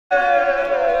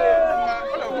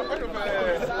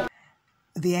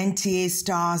The NTA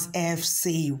Stars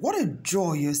FC, what a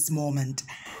joyous moment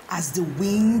as they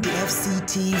win the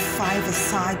FCT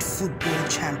five-a-side football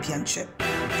championship.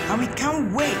 And we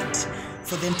can't wait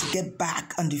for them to get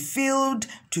back on the field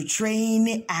to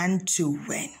train and to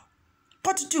win.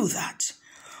 But to do that,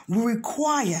 we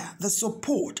require the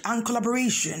support and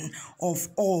collaboration of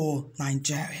all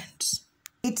Nigerians.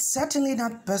 It's certainly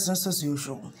not business as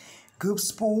usual. Group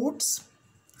sports,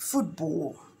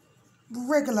 football,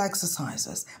 regular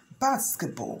exercises,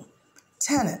 basketball,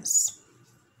 tennis,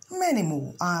 many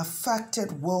more are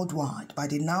affected worldwide by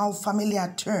the now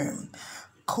familiar term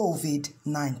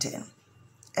COVID-19,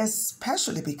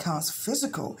 especially because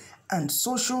physical and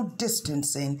social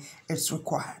distancing is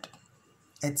required.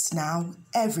 It's now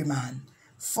every man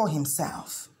for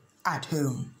himself at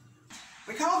home.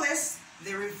 We call this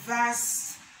the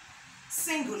reverse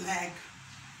single leg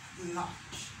lunge.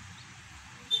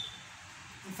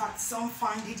 In fact, some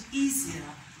find it easier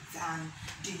than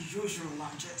the usual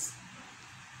lunges.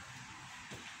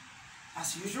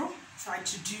 As usual, try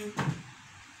to do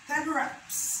 10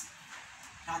 reps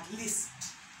at least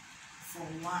for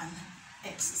one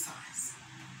exercise.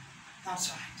 That's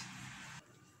right.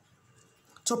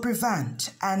 To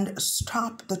prevent and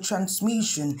stop the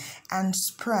transmission and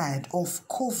spread of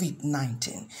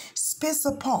COVID-19, space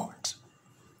apart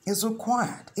is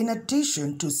required in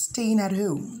addition to staying at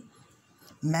home.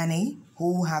 Many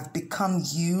who have become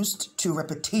used to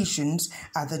repetitions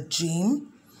at the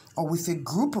gym or with a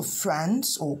group of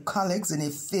friends or colleagues in a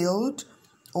field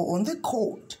or on the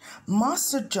court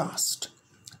must adjust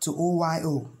to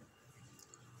OYO.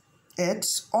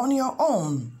 It's on your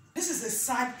own. This is a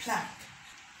side plank.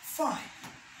 5,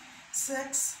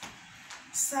 6,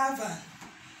 7,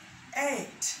 8,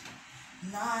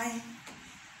 9,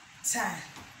 10.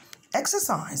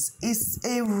 Exercise is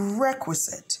a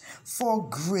requisite for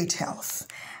great health,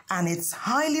 and it's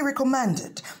highly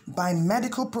recommended by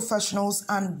medical professionals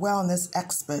and wellness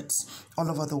experts all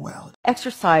over the world.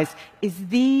 Exercise is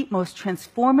the most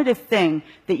transformative thing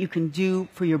that you can do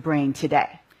for your brain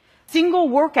today. Single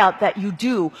workout that you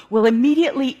do will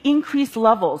immediately increase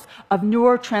levels of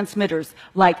neurotransmitters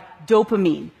like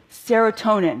dopamine,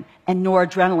 serotonin, and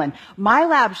noradrenaline. My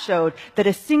lab showed that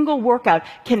a single workout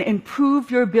can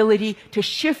improve your ability to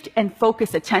shift and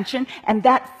focus attention, and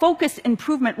that focus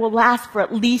improvement will last for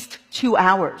at least 2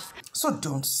 hours. So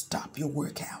don't stop your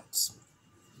workouts.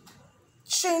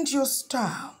 Change your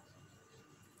style.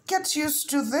 Get used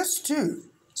to this too,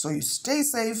 so you stay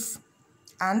safe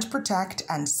and protect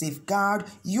and safeguard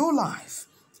your life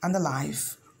and the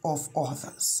life of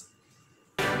others.